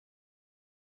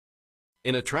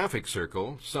In a traffic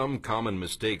circle, some common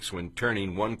mistakes when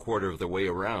turning 1/4 of the way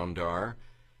around are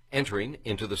entering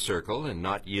into the circle and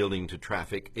not yielding to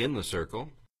traffic in the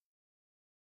circle,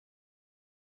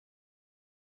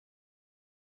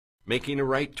 making a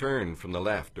right turn from the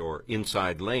left or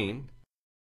inside lane,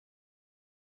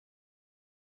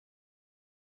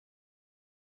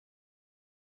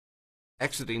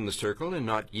 exiting the circle and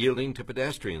not yielding to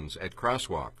pedestrians at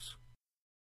crosswalks.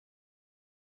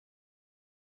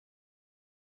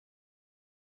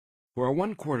 For a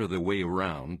 1/4 of the way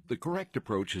around, the correct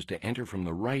approach is to enter from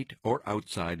the right or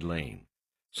outside lane.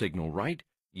 Signal right,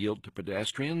 yield to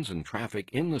pedestrians and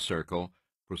traffic in the circle,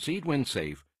 proceed when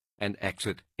safe, and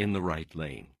exit in the right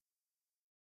lane.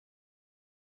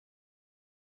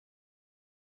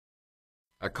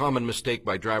 A common mistake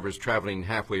by drivers traveling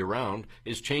halfway around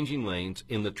is changing lanes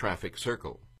in the traffic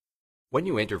circle. When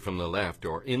you enter from the left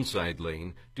or inside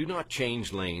lane, do not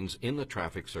change lanes in the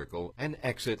traffic circle and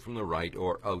exit from the right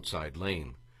or outside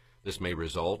lane. This may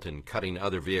result in cutting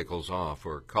other vehicles off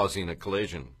or causing a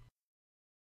collision.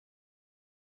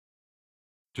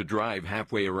 To drive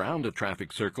halfway around a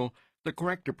traffic circle, the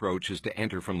correct approach is to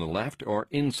enter from the left or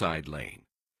inside lane.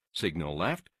 Signal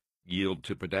left, yield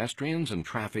to pedestrians and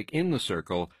traffic in the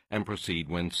circle, and proceed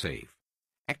when safe.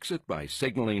 Exit by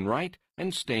signaling right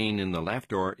and staying in the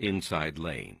left or inside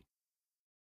lane.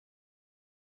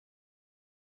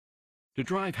 To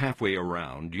drive halfway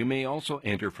around, you may also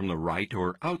enter from the right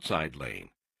or outside lane.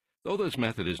 Though this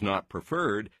method is not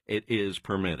preferred, it is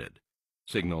permitted.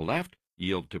 Signal left,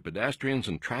 yield to pedestrians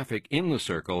and traffic in the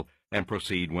circle, and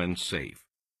proceed when safe.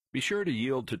 Be sure to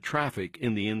yield to traffic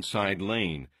in the inside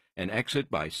lane, and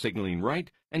exit by signaling right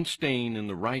and staying in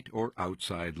the right or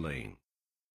outside lane.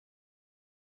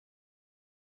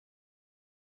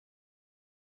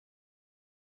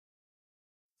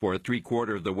 For a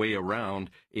 3/4 of the way around,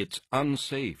 it's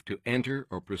unsafe to enter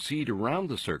or proceed around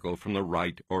the circle from the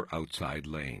right or outside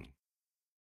lane.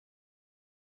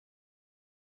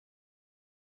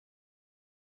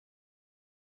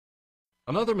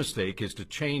 Another mistake is to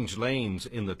change lanes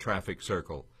in the traffic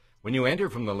circle. When you enter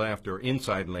from the left or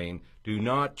inside lane, do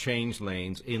not change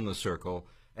lanes in the circle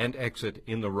and exit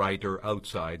in the right or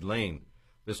outside lane.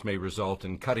 This may result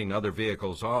in cutting other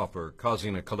vehicles off or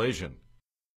causing a collision.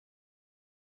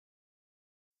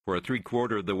 For a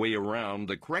 3/4 of the way around,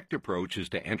 the correct approach is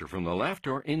to enter from the left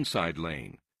or inside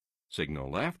lane. Signal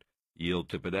left, yield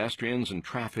to pedestrians and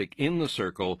traffic in the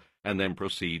circle, and then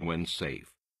proceed when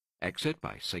safe. Exit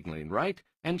by signaling right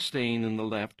and staying in the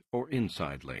left or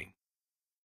inside lane.